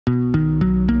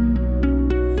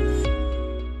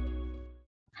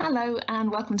Hello and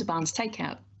welcome to Barnes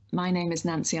Takeout. My name is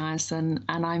Nancy Ireson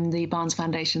and I'm the Barnes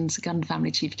Foundation's Gund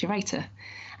Family Chief Curator.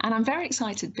 And I'm very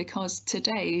excited because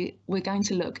today we're going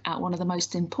to look at one of the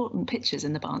most important pictures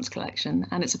in the Barnes collection,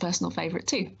 and it's a personal favourite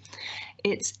too.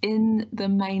 It's in the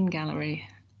main gallery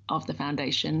of the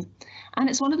Foundation, and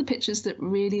it's one of the pictures that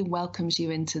really welcomes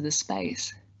you into the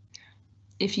space.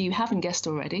 If you haven't guessed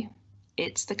already,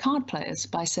 it's The Card Players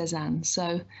by Cézanne.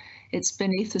 So it's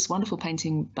beneath this wonderful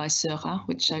painting by Seurat,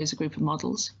 which shows a group of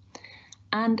models.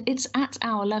 And it's at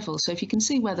our level, so if you can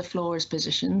see where the floor is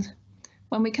positioned,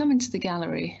 when we come into the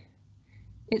gallery,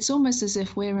 it's almost as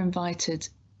if we're invited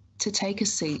to take a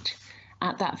seat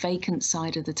at that vacant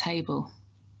side of the table.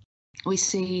 We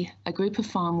see a group of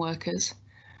farm workers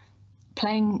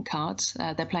playing cards.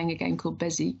 They're playing a game called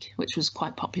Bézique, which was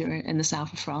quite popular in the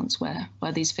south of France, where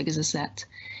these figures are set.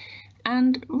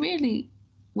 And really,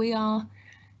 we are,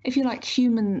 if you like,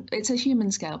 human. It's a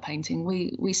human scale painting.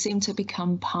 We seem to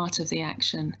become part of the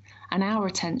action, and our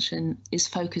attention is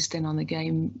focused in on the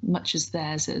game, much as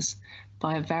theirs is,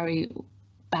 by a very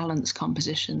balanced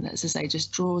composition that, as I say,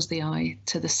 just draws the eye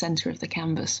to the center of the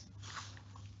canvas.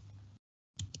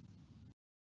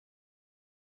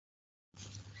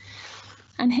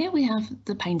 And here we have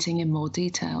the painting in more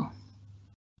detail.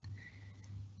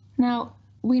 Now,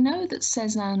 we know that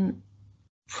Cézanne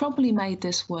probably made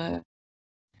this work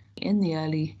in the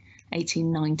early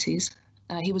 1890s.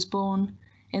 He was born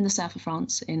in the south of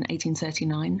France in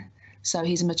 1839, so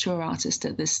he's a mature artist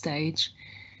at this stage.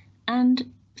 And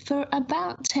for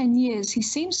about 10 years, he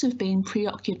seems to have been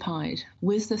preoccupied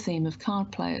with the theme of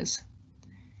card players.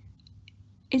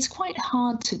 It's quite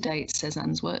hard to date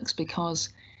Cézanne's works because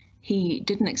he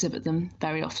didn't exhibit them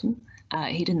very often.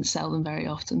 He didn't sell them very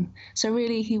often. So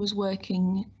really, he was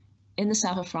working in the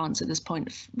south of France at this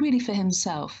point, really for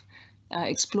himself,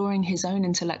 exploring his own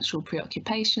intellectual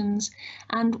preoccupations.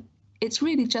 And it's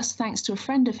really just thanks to a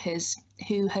friend of his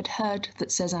who had heard that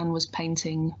Cézanne was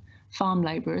painting farm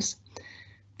labourers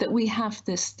that we have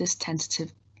this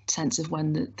tentative sense of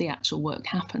when the actual work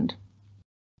happened.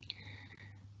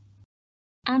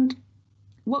 And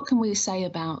what can we say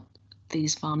about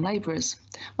these farm labourers?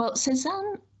 Well,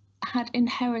 Cézanne had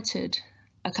inherited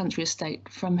a country estate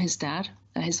from his dad.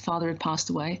 His father had passed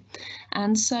away,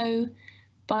 and so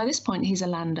by this point he's a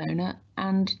landowner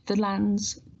and the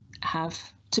lands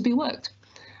have to be worked.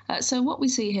 So what we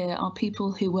see here are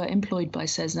people who were employed by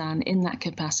Cézanne in that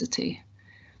capacity,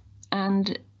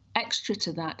 and extra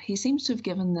to that, he seems to have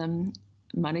given them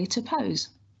money to pose.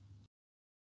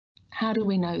 How do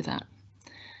we know that?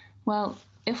 Well,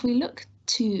 if we look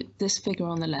to this figure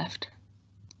on the left,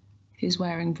 who's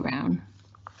wearing brown,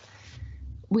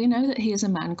 we know that he is a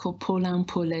man called Paulin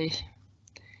Paulet.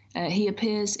 He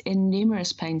appears in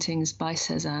numerous paintings by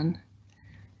Cézanne,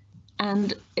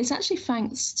 and it's actually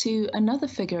thanks to another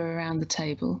figure around the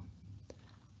table,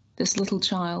 this little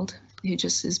child who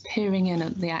just is peering in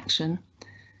at the action,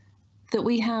 that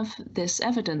we have this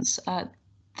evidence.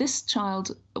 This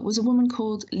child was a woman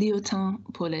called Léotine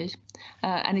Paulet,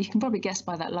 and you can probably guess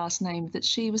by that last name that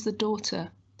she was the daughter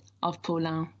of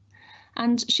Paulin.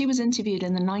 And she was interviewed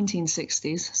in the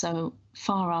 1960s, so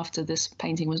far after this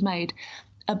painting was made,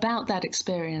 about that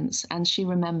experience, and she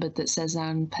remembered that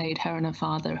Cézanne paid her and her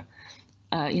father,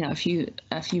 a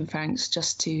few francs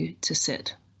just to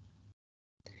sit.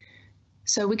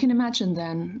 So we can imagine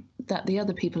then that the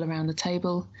other people around the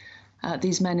table,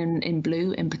 these men in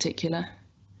blue in particular,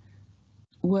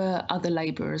 were other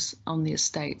labourers on the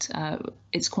estate.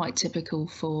 It's quite typical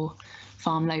for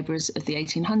farm labourers of the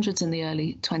 1800s and the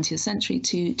early 20th century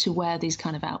to wear these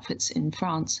kind of outfits in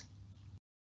France.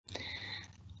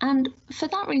 And for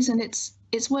that reason,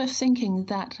 it's worth thinking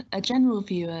that a general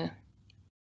viewer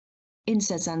in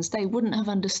Cézanne's day wouldn't have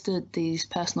understood these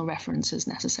personal references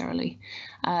necessarily.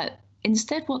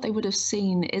 Instead, what they would have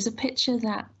seen is a picture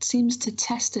that seems to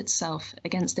test itself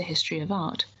against the history of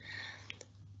art.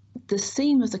 The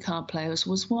theme of the card players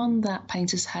was one that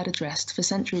painters had addressed for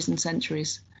centuries and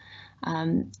centuries.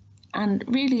 And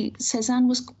really, Cézanne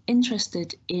was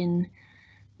interested in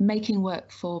making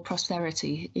work for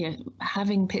posterity,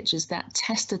 having pictures that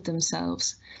tested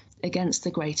themselves against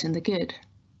the great and the good.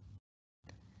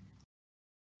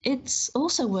 It's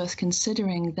also worth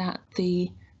considering that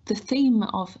the theme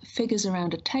of figures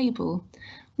around a table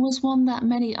was one that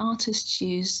many artists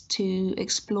used to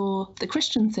explore the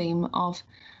Christian theme of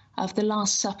the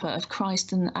Last Supper of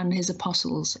Christ and his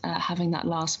apostles having that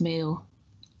last meal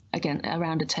again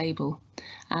around a table,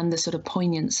 and the sort of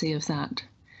poignancy of that.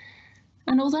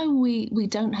 And although we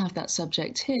don't have that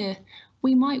subject here,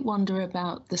 we might wonder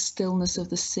about the stillness of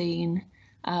the scene,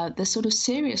 the sort of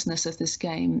seriousness of this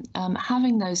game,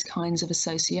 having those kinds of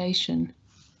association.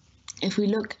 If we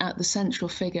look at the central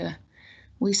figure,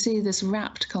 we see this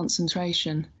rapt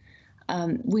concentration.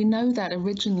 We know that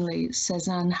originally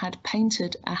Cézanne had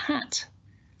painted a hat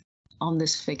on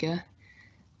this figure,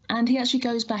 and he actually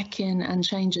goes back in and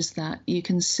changes that. You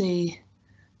can see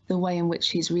the way in which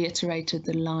he's reiterated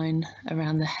the line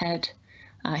around the head.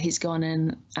 He's gone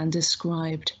in and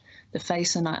described the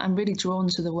face, and I'm really drawn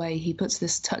to the way he puts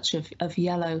this touch of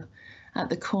yellow at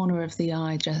the corner of the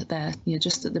eye, just there,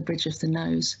 just at the bridge of the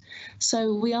nose.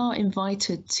 So we are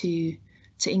invited to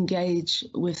engage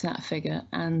with that figure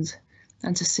and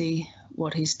to see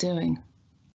what he's doing.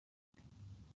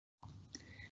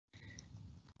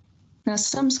 Now,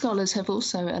 some scholars have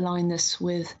also aligned this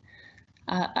with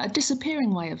a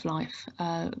disappearing way of life,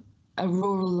 a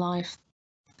rural life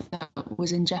that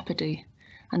was in jeopardy.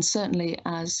 And certainly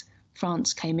as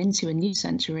France came into a new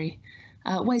century,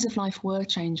 ways of life were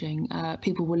changing.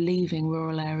 People were leaving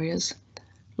rural areas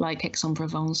like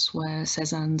Aix-en-Provence, where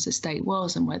Cézanne's estate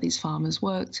was and where these farmers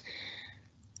worked,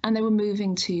 and they were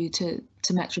moving to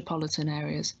metropolitan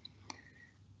areas.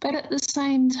 But at the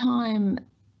same time,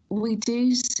 we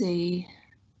do see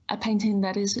a painting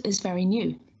that is very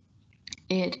new.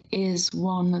 It is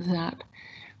one that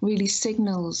really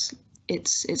signals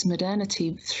its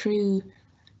modernity through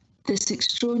this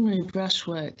extraordinary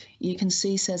brushwork. You can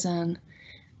see Cézanne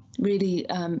really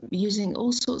using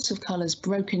all sorts of colours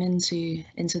broken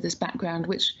into this background,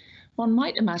 which one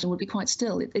might imagine would be quite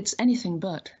still. It's anything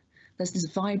but. There's this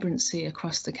vibrancy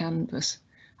across the canvas.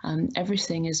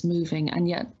 Everything is moving, and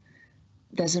yet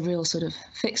there's a real sort of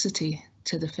fixity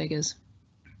to the figures.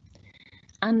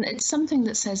 And it's something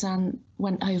that Cézanne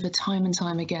went over time and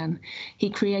time again. He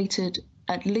created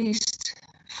at least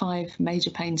 5 major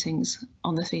paintings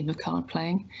on the theme of card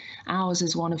playing. Ours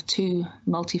is one of 2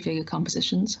 multi-figure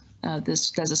compositions.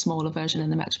 There's a smaller version in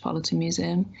the Metropolitan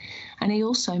Museum. And he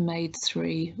also made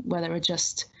 3 where there are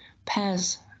just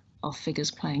pairs of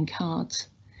figures playing cards.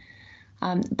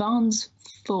 Barnes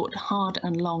fought hard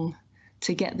and long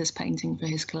to get this painting for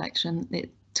his collection.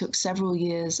 It took several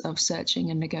years of searching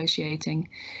and negotiating.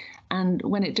 And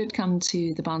when it did come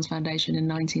to the Barnes Foundation in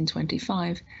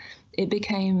 1925, it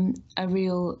became a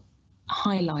real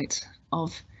highlight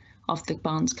of the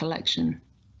Barnes collection.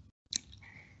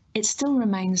 It still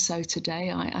remains so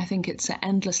today. I think it's an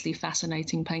endlessly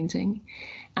fascinating painting.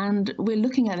 And we're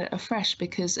looking at it afresh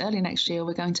because early next year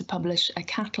we're going to publish a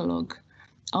catalogue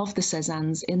of the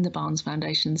Cézannes in the Barnes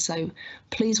Foundation. So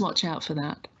please watch out for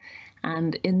that.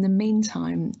 And in the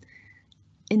meantime,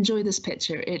 enjoy this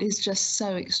picture. It is just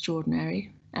so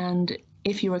extraordinary. And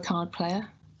if you're a card player,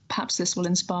 perhaps this will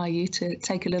inspire you to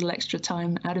take a little extra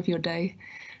time out of your day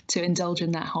to indulge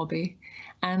in that hobby.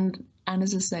 And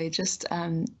as I say, just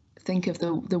think of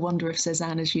the wonder of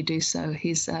Cézanne as you do so.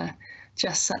 He's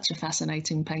just such a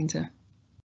fascinating painter.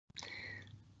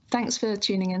 Thanks for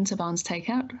tuning in to Barnes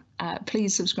Takeout.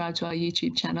 Please subscribe to our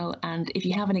YouTube channel, and if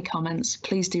you have any comments,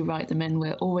 please do write them in.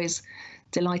 We're always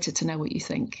delighted to know what you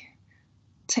think.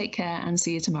 Take care and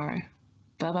see you tomorrow.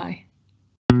 Bye-bye.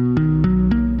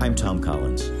 I'm Tom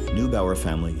Collins, Neubauer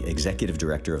Family Executive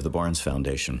Director of the Barnes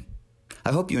Foundation.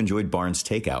 I hope you enjoyed Barnes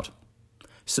Takeout.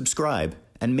 Subscribe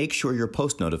and make sure your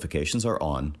post notifications are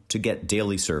on to get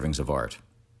daily servings of art.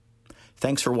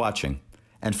 Thanks for watching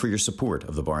and for your support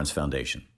of the Barnes Foundation.